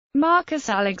Marcus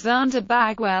Alexander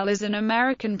Bagwell is an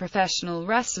American professional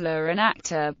wrestler and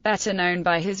actor, better known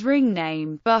by his ring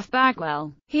name, Buff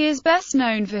Bagwell. He is best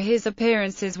known for his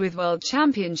appearances with World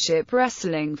Championship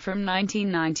Wrestling from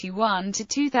 1991 to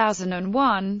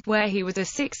 2001, where he was a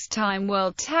six-time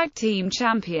World Tag Team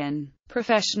Champion.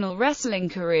 Professional wrestling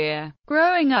career.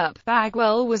 Growing up,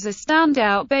 Bagwell was a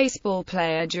standout baseball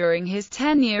player during his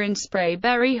tenure in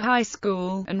Sprayberry High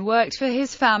School, and worked for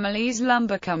his family's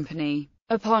lumber company.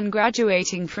 Upon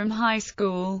graduating from high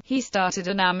school, he started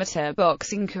an amateur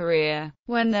boxing career.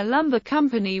 When the lumber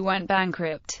company went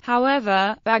bankrupt,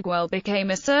 however, Bagwell became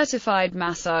a certified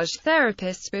massage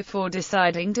therapist before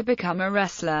deciding to become a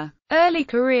wrestler. Early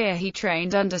career: he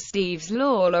trained under Steve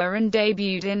Lawler and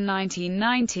debuted in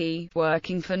 1990,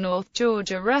 working for North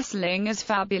Georgia Wrestling as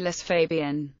Fabulous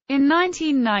Fabian. In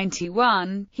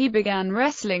 1991, he began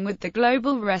wrestling with the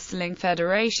Global Wrestling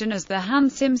Federation as the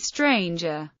Handsome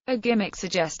Stranger, a gimmick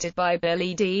suggested by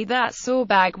Billy D that saw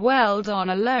Bagwell don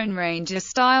a Lone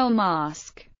Ranger-style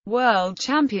mask. World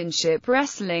Championship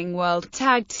Wrestling World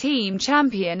Tag Team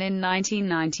Champion in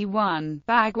 1991,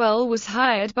 Bagwell was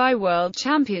hired by World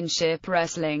Championship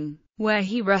Wrestling, where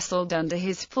he wrestled under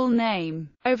his full name.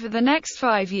 Over the next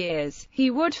 5 years, he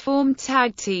would form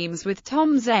tag teams with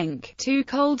Tom Zenk, Too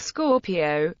Cold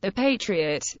Scorpio, The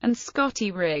Patriot, and Scotty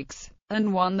Riggs,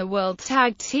 and won the World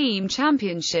Tag Team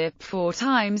Championship 4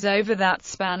 times over that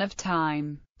span of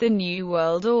time. The New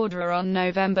World Order. On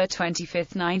November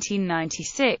 25,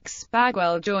 1996,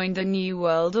 Bagwell joined the New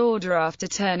World Order after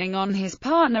turning on his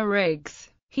partner Riggs.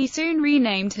 He soon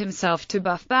renamed himself to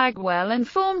Buff Bagwell and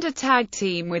formed a tag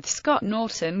team with Scott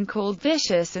Norton called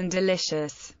Vicious and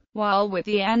Delicious. While with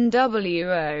the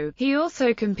NWO, he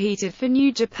also competed for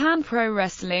New Japan Pro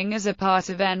Wrestling as a part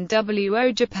of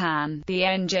NWO Japan, the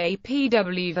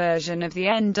NJPW version of the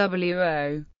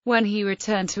NWO. When he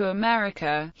returned to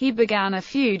America, he began a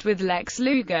feud with Lex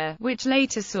Luger, which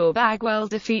later saw Bagwell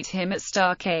defeat him at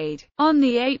Starrcade. On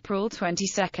the April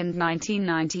 22,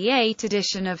 1998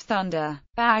 edition of Thunder,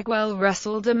 Bagwell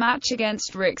wrestled a match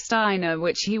against Rick Steiner,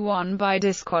 which he won by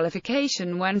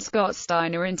disqualification when Scott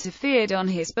Steiner interfered on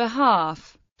his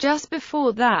behalf. Just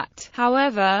before that,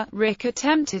 however, Rick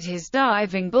attempted his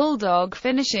diving bulldog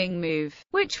finishing move,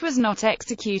 which was not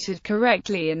executed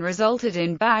correctly and resulted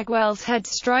in Bagwell's head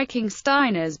striking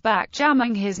Steiner's back,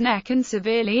 jamming his neck and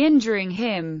severely injuring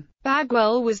him.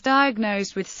 Bagwell was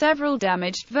diagnosed with several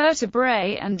damaged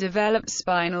vertebrae and developed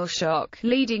spinal shock,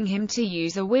 leading him to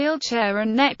use a wheelchair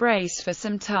and neck brace for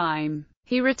some time.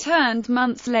 He returned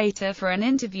months later for an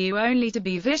interview only to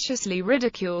be viciously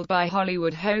ridiculed by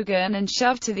Hollywood Hogan and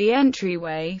shoved to the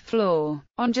entryway floor.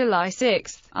 On July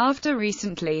 6, after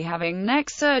recently having neck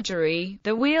surgery,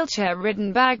 the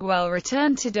wheelchair-ridden Bagwell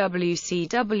returned to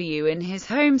WCW in his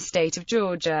home state of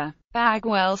Georgia.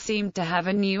 Bagwell seemed to have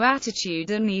a new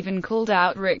attitude and even called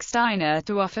out Rick Steiner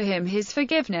to offer him his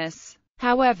forgiveness.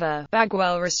 However,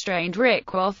 Bagwell restrained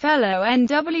Rick while fellow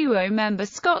NWO member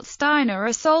Scott Steiner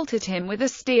assaulted him with a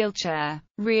steel chair,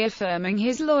 reaffirming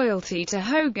his loyalty to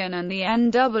Hogan and the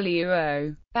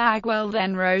NWO. Bagwell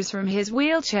then rose from his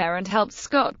wheelchair and helped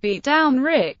Scott beat down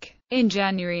Rick. In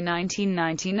January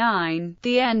 1999,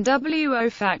 the NWO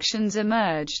factions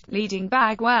emerged, leading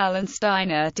Bagwell and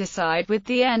Steiner to side with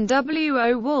the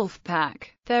NWO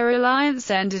Wolfpack. Their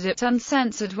alliance ended at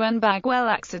Uncensored when Bagwell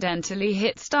accidentally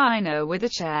hit Steiner with a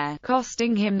chair,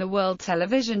 costing him the World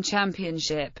Television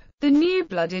Championship. The New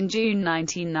Blood. In June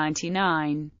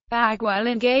 1999, Bagwell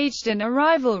engaged in a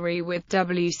rivalry with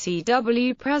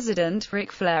WCW President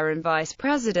Ric Flair and Vice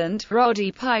President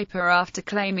Roddy Piper after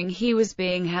claiming he was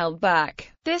being held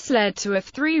back. This led to a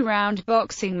 3-round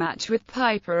boxing match with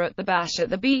Piper at the Bash at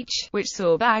the Beach, which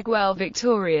saw Bagwell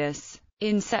victorious.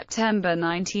 In September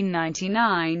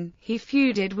 1999, he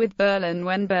feuded with Berlin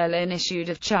when Berlin issued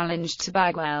a challenge to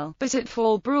Bagwell, but at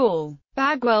Fall Brawl,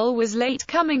 Bagwell was late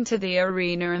coming to the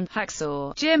arena and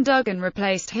Hacksaw Jim Duggan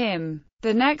replaced him.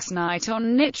 The next night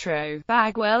on Nitro,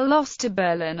 Bagwell lost to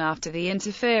Berlin after the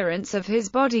interference of his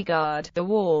bodyguard, The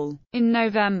Wall. In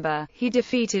November, he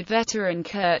defeated veteran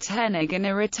Curt Hennig in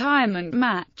a retirement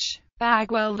match.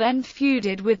 Bagwell then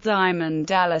feuded with Diamond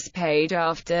Dallas Page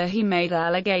after he made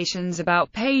allegations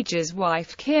about Page's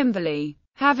wife Kimberly.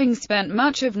 Having spent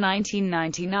much of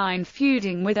 1999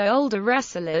 feuding with older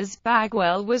wrestlers,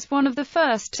 Bagwell was one of the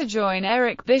first to join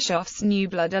Eric Bischoff's New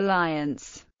Blood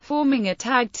Alliance, forming a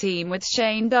tag team with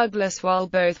Shane Douglas while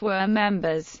both were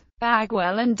members.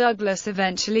 Bagwell and Douglas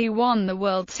eventually won the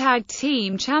World Tag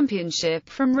Team Championship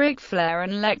from Ric Flair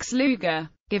and Lex Luger.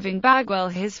 giving Bagwell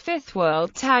his fifth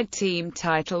World Tag Team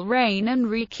title reign and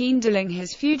rekindling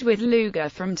his feud with Luger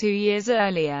from 2 years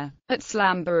earlier. At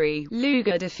Slamboree,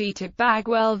 Luger defeated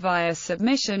Bagwell via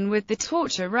submission with the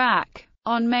torture rack.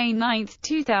 On May 9,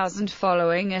 2000,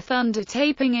 following a Thunder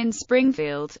taping in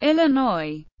Springfield,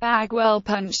 Illinois, Bagwell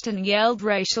punched and yelled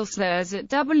racial slurs at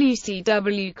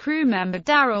WCW crew member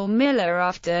Daryl Miller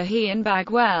after he and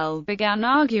Bagwell began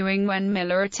arguing when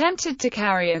Miller attempted to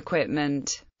carry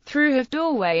equipment through a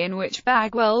doorway in which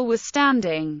Bagwell was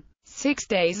standing. 6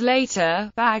 days later,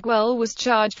 Bagwell was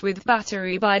charged with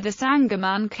battery by the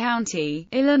Sangamon County,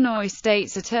 Illinois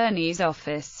State's Attorney's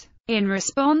Office. In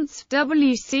response,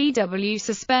 WCW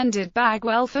suspended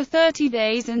Bagwell for 30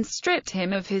 days and stripped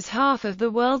him of his half of the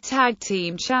World Tag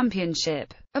Team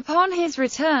Championship. Upon his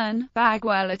return,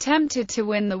 Bagwell attempted to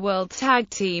win the World Tag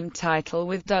Team title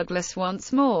with Douglas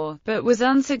once more, but was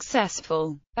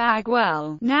unsuccessful.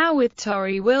 Bagwell, now with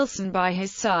Torrie Wilson by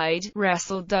his side,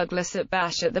 wrestled Douglas at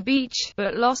Bash at the Beach,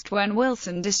 but lost when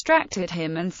Wilson distracted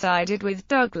him and sided with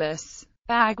Douglas.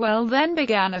 Bagwell then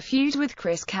began a feud with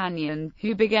Chris Kanyon,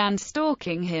 who began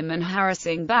stalking him and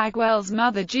harassing Bagwell's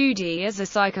mother Judy as a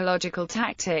psychological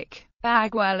tactic.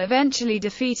 Bagwell eventually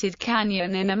defeated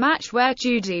Kanyon in a match where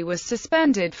Judy was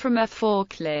suspended from a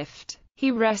forklift.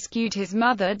 He rescued his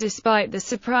mother despite the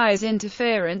surprise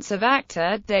interference of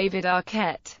actor David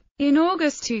Arquette. In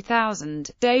August 2000,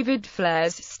 David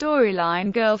Flair's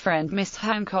storyline girlfriend Miss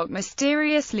Hancock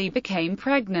mysteriously became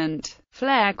pregnant.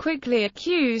 Flair quickly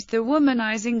accused the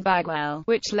womanizing Bagwell,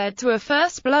 which led to a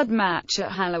First Blood match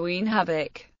at Halloween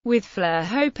Havoc, with Flair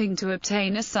hoping to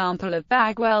obtain a sample of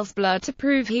Bagwell's blood to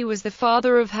prove he was the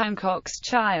father of Hancock's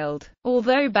child.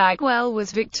 Although Bagwell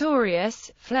was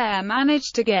victorious, Flair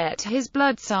managed to get his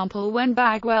blood sample when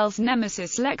Bagwell's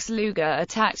nemesis Lex Luger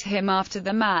attacked him after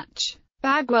the match.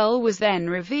 Bagwell was then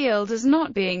revealed as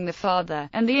not being the father,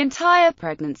 and the entire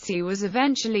pregnancy was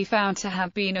eventually found to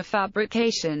have been a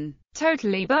fabrication.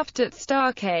 Totally buffed at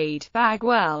Starrcade,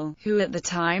 Bagwell, who at the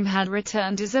time had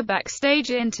returned as a backstage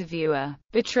interviewer,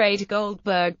 betrayed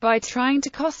Goldberg by trying to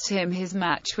cost him his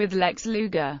match with Lex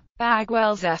Luger.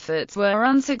 Bagwell's efforts were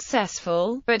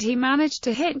unsuccessful, but he managed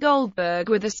to hit Goldberg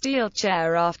with a steel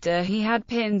chair after he had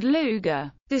pinned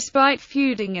Luger. Despite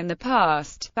feuding in the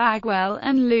past, Bagwell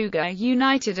and Luger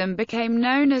united and became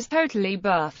known as Totally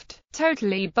Buffed.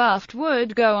 Totally Buffed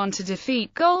would go on to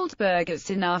defeat Goldberg at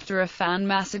Sin after a fan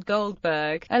massacred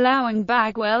Goldberg, allowing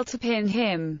Bagwell to pin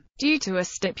him. Due to a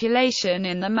stipulation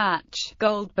in the match,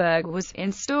 Goldberg was,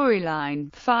 in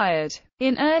storyline, fired.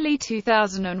 In early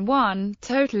 2001,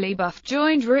 Totally Buffed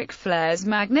joined Ric Flair's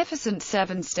Magnificent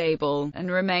Seven stable,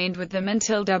 and remained with them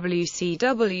until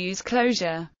WCW's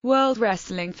closure. World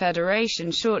Wrestling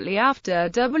Federation. Shortly after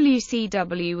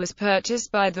WCW was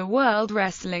purchased by the World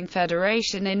Wrestling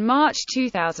Federation in March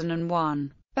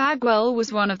 2001. Bagwell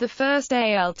was one of the first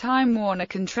Time Warner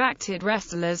contracted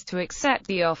wrestlers to accept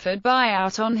the offered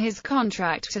buyout on his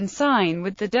contract and sign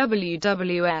with the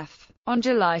WWF. On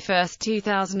July 1,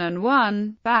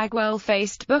 2001, Bagwell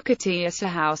faced Booker T at a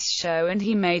house show and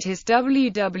he made his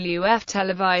WWF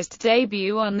televised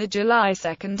debut on the July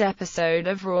 2 episode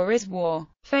of Raw is War,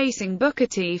 facing Booker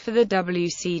T for the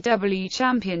WCW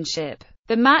Championship.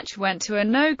 The match went to a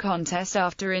no contest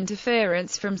after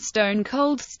interference from Stone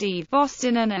Cold Steve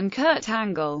Austin and Kurt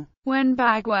Angle. When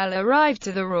Bagwell arrived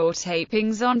to the Raw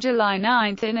tapings on July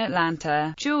 9 in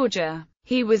Atlanta, Georgia,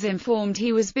 he was informed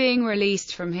he was being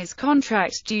released from his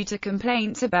contract due to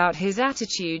complaints about his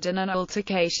attitude and an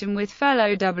altercation with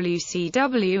fellow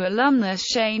WCW alumnus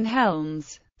Shane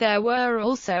Helms. There were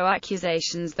also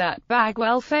accusations that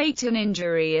Bagwell faked an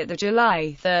injury at the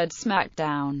July 3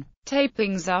 SmackDown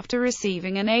tapings after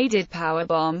receiving an aided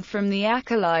powerbomb from the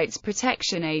Acolytes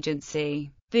Protection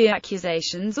Agency. The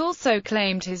accusations also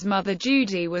claimed his mother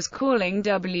Judy was calling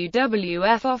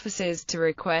WWF offices to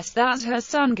request that her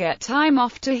son get time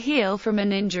off to heal from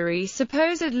an injury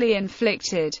supposedly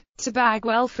inflicted to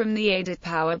Bagwell from the aided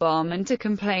powerbomb and to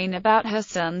complain about her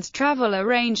son's travel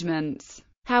arrangements.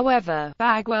 However,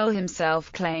 Bagwell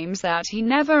himself claims that he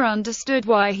never understood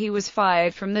why he was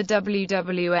fired from the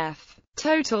WWF.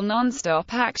 Total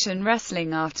Nonstop Action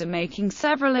Wrestling. After making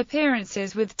several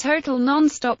appearances with Total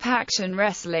Nonstop Action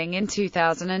Wrestling in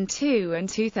 2002 and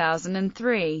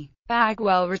 2003,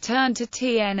 Bagwell returned to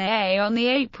TNA on the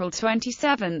April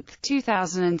 27,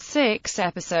 2006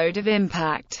 episode of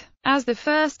Impact, as the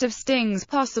first of Sting's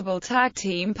possible tag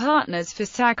team partners for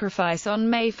Sacrifice on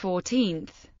May 14.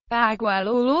 Bagwell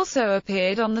also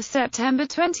appeared on the September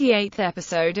 28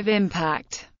 episode of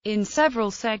Impact. in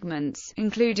several segments,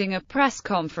 including a press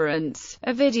conference,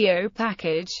 a video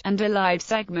package, and a live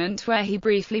segment where he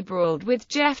briefly brawled with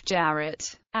Jeff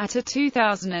Jarrett. At a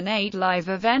 2008 live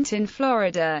event in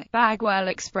Florida, Bagwell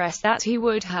expressed that he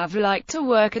would have liked to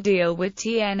work a deal with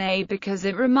TNA because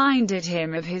it reminded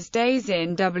him of his days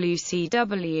in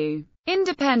WCW.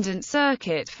 Independent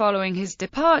circuit. Following his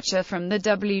departure from the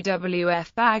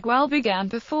WWF, Bagwell began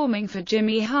performing for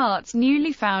Jimmy Hart's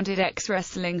newly founded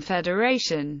X-Wrestling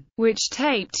Federation, which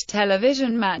taped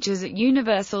television matches at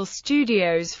Universal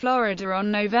Studios Florida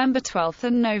on November 12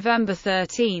 and November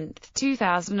 13,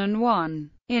 2001.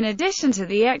 In addition to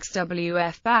the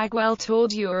XWF, Bagwell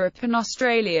toured Europe and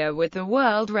Australia with the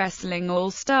World Wrestling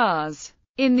All-Stars.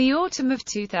 In the autumn of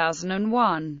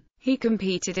 2001, he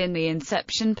competed in the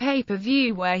Inception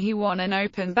pay-per-view where he won an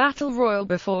open battle royal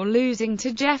before losing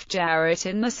to Jeff Jarrett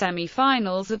in the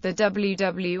semi-finals of the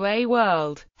WWA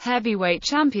World Heavyweight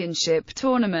Championship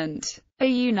Tournament. A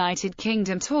United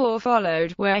Kingdom tour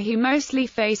followed, where he mostly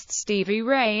faced Stevie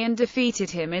Ray and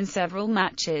defeated him in several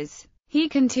matches. He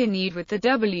continued with the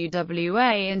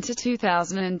WWA into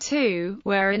 2002,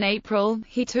 where in April,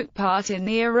 he took part in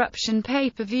the Eruption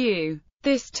pay-per-view.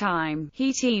 This time,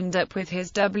 he teamed up with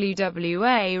his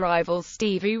WWA rival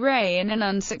Stevie Ray in an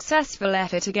unsuccessful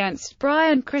effort against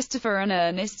Brian Christopher and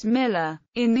Ernest Miller.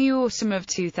 In the autumn of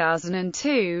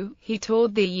 2002, he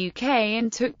toured the UK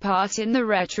and took part in the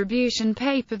Retribution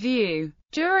pay-per-view.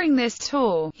 During this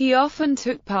tour, he often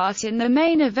took part in the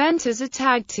main event as a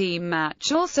tag team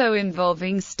match, also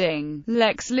involving Sting,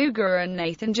 Lex Luger and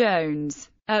Nathan Jones.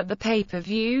 At the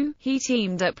pay-per-view, he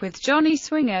teamed up with Johnny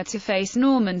Swinger to face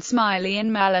Norman Smiley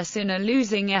and Malice in a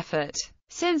losing effort.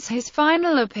 Since his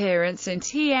final appearance in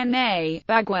TNA,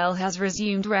 Bagwell has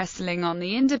resumed wrestling on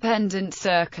the independent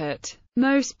circuit,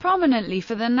 most prominently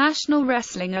for the National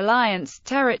Wrestling Alliance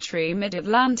Territory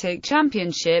Mid-Atlantic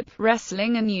Championship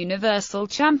Wrestling and Universal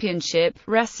Championship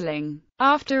Wrestling.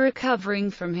 After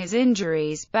recovering from his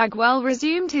injuries, Bagwell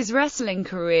resumed his wrestling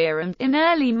career and, in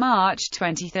early March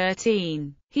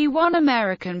 2013, he won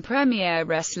American Premier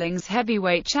Wrestling's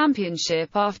Heavyweight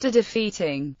Championship after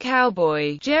defeating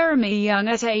Cowboy Jeremy Young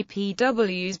at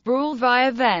APW's Brawl Via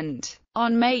event.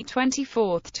 On May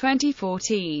 24,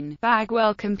 2014,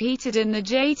 Bagwell competed in the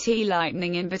JT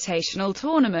Lightning Invitational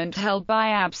Tournament held by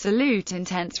Absolute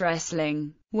Intense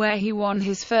Wrestling, where he won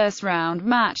his first round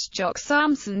match Jock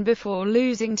Sampson before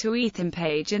losing to Ethan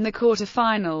Page in the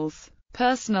quarterfinals.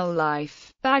 Personal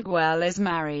life. Bagwell is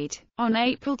married. On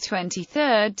April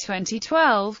 23,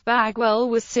 2012, Bagwell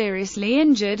was seriously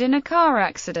injured in a car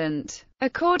accident.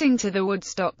 According to the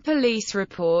Woodstock police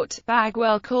report,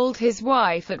 Bagwell called his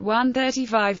wife at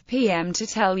 1:35 p.m. to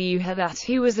tell her that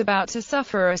he was about to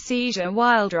suffer a seizure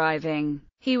while driving.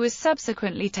 He was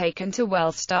subsequently taken to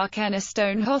Wellstar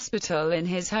Kennestone Hospital in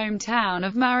his hometown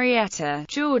of Marietta,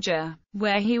 Georgia,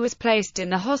 where he was placed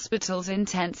in the hospital's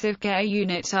intensive care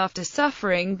unit after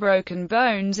suffering broken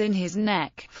bones in his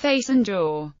neck, face and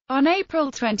jaw. On April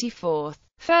 24,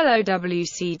 fellow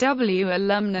WCW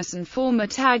alumnus and former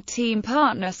tag team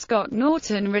partner Scott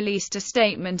Norton released a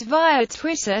statement via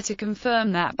Twitter to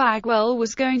confirm that Bagwell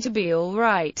was going to be all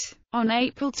right. On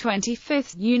April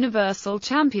 25, Universal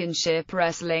Championship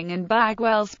Wrestling and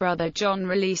Bagwell's brother John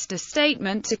released a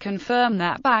statement to confirm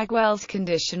that Bagwell's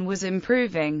condition was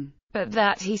improving, but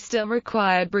that he still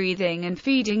required breathing and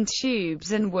feeding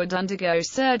tubes and would undergo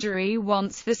surgery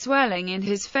once the swelling in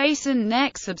his face and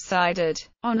neck subsided.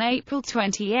 On April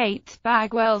 28,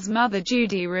 Bagwell's mother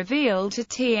Judy revealed to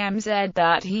TMZ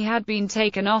that he had been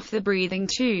taken off the breathing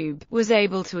tube, was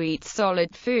able to eat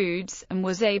solid foods, and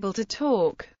was able to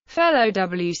talk. Fellow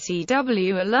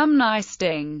WCW alumni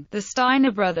Sting, the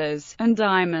Steiner brothers, and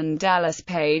Diamond Dallas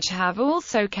Page have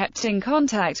also kept in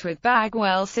contact with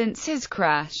Bagwell since his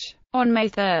crash. On May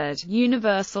 3,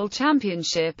 Universal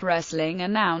Championship Wrestling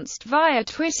announced via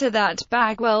Twitter that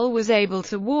Bagwell was able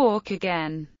to walk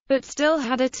again, but still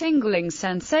had a tingling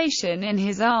sensation in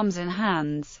his arms and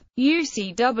hands.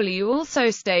 UCW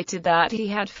also stated that he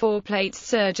had 4 plates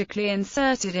surgically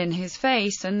inserted in his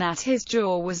face and that his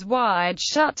jaw was wired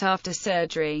shut after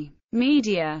surgery.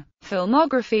 Media.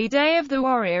 Filmography. Day of the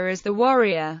Warrior as the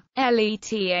Warrior,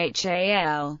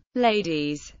 LETHAL.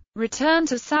 Ladies. Return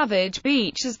to Savage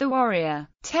Beach as the Warrior.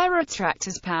 Terror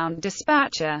Tractors Pound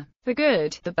Dispatcher. The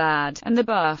Good, the Bad, and the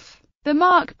Buff. The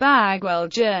Mark Bagwell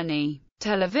Journey.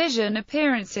 Television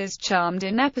appearances. Charmed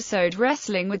in episode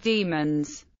Wrestling with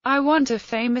Demons. I Want a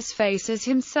Famous Face as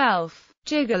himself.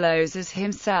 Gigolos as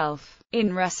himself.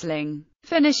 In Wrestling.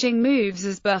 Finishing Moves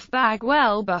as Buff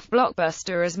Bagwell. Buff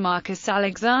Blockbuster as Marcus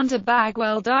Alexander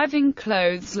Bagwell. Diving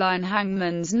Clothesline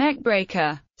Hangman's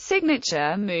Neckbreaker.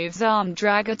 Signature moves: arm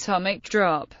drag, atomic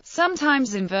drop,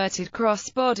 sometimes inverted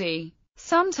crossbody,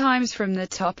 sometimes from the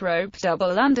top rope,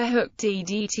 double underhook,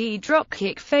 DDT,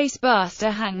 dropkick,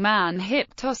 facebuster, hangman, hip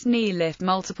toss, knee lift,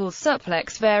 multiple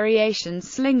suplex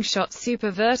variations, slingshot, super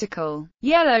vertical,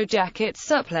 yellow jacket,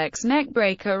 suplex, neck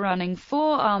breaker, running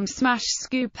forearm smash,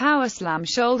 scoop, power slam,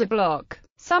 shoulder block,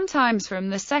 sometimes from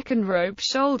the second rope,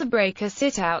 shoulder breaker,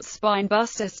 sit out, spine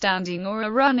buster, standing or a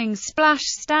running splash,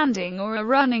 standing or a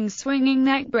running swinging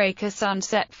neck breaker,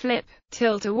 sunset flip,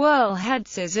 tilt-a-whirl, head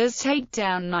scissors,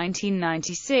 takedown,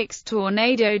 1996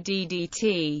 tornado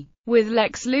DDT, with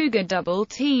Lex Luger, double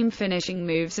team finishing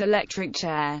moves, electric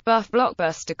chair, buff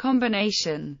blockbuster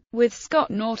combination, with Scott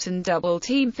Norton, double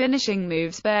team finishing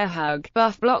moves, bear hug,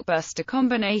 buff blockbuster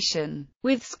combination,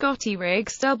 with Scotty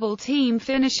Riggs, double team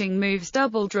finishing moves,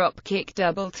 double drop kick,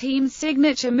 double team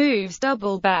signature moves,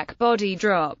 double back body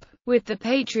drop, with the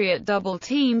Patriot, double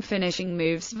team finishing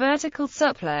moves, vertical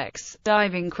suplex,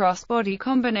 diving crossbody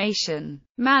combination.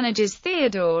 Manages: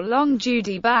 Theodore Long,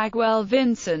 Judy Bagwell,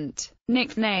 Vincent.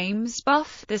 Nicknames: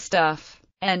 Buff, The Stuff.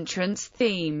 Entrance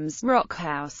themes: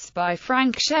 Rockhouse by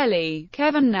Frank Shelley,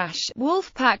 Kevin Nash.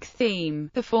 Wolfpack theme,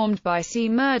 performed by C.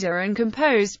 Murder and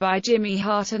composed by Jimmy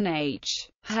Hart and H.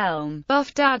 Helm.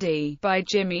 Buff Daddy by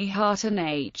Jimmy Hart and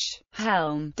H.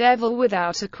 Helm. Devil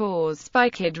Without a Cause by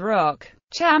Kid Rock.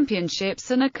 Championships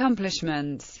and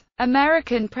accomplishments: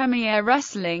 American Premier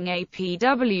Wrestling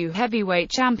APW Heavyweight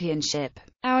Championship,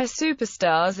 Our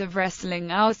Superstars of Wrestling,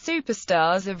 Our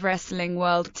Superstars of Wrestling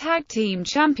World Tag Team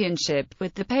Championship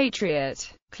with the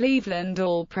Patriot, Cleveland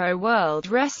All-Pro World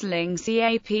Wrestling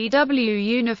CAPW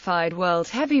Unified World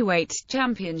Heavyweight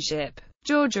Championship,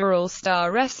 Georgia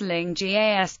All-Star Wrestling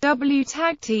GASW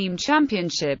Tag Team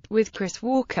Championship with Chris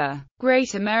Walker,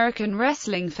 Great American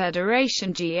Wrestling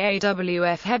Federation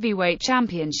GAWF Heavyweight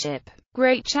Championship,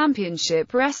 Great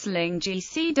Championship Wrestling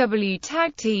GCW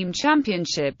Tag Team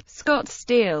Championship, Scott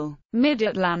Steele,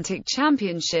 Mid-Atlantic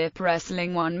Championship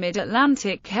Wrestling 1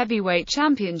 Mid-Atlantic Heavyweight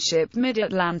Championship,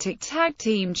 Mid-Atlantic Tag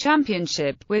Team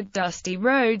Championship with Dusty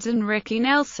Rhodes and Ricky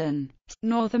Nelson,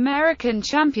 North American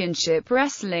Championship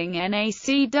Wrestling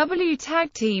NACW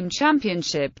Tag Team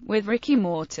Championship with Ricky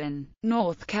Morton,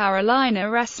 North Carolina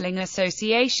Wrestling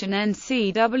Association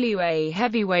NCWA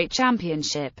Heavyweight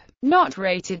Championship, Not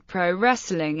Rated Pro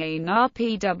Wrestling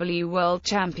NRPW World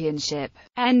Championship,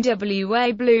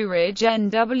 NWA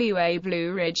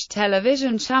Blue Ridge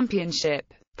Television Championship,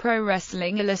 Pro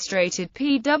Wrestling Illustrated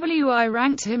PWI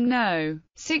ranked him No.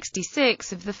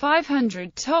 66 of the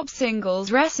 500 top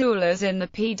singles wrestlers in the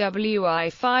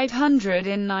PWI 500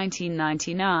 in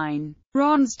 1999.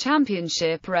 Bronze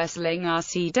Championship Wrestling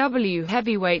RCW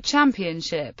Heavyweight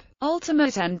Championship,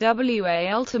 Ultimate NWA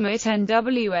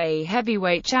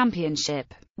Heavyweight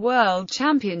Championship, World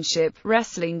Championship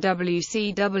Wrestling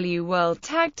WCW World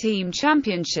Tag Team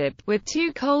Championship with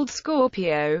Two Cold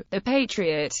Scorpio, The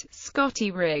Patriot,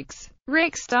 Scotty Riggs,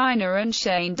 Rick Steiner and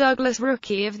Shane Douglas.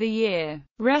 Rookie of the Year,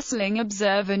 Wrestling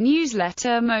Observer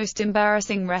Newsletter Most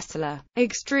Embarrassing Wrestler,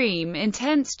 Extreme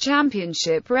Intense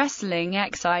Championship Wrestling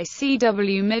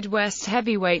XICW Midwest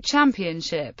Heavyweight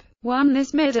Championship, won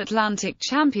this Mid-Atlantic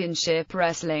Championship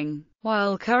Wrestling,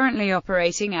 while currently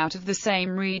operating out of the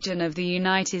same region of the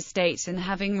United States and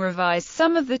having revised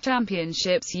some of the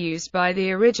championships used by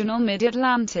the original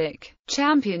Mid-Atlantic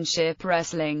Championship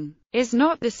Wrestling, is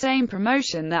not the same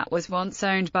promotion that was once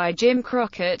owned by Jim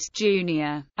Crockett,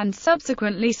 Jr., and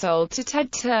subsequently sold to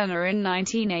Ted Turner in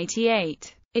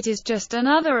 1988. It is just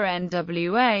another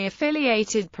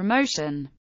NWA-affiliated promotion.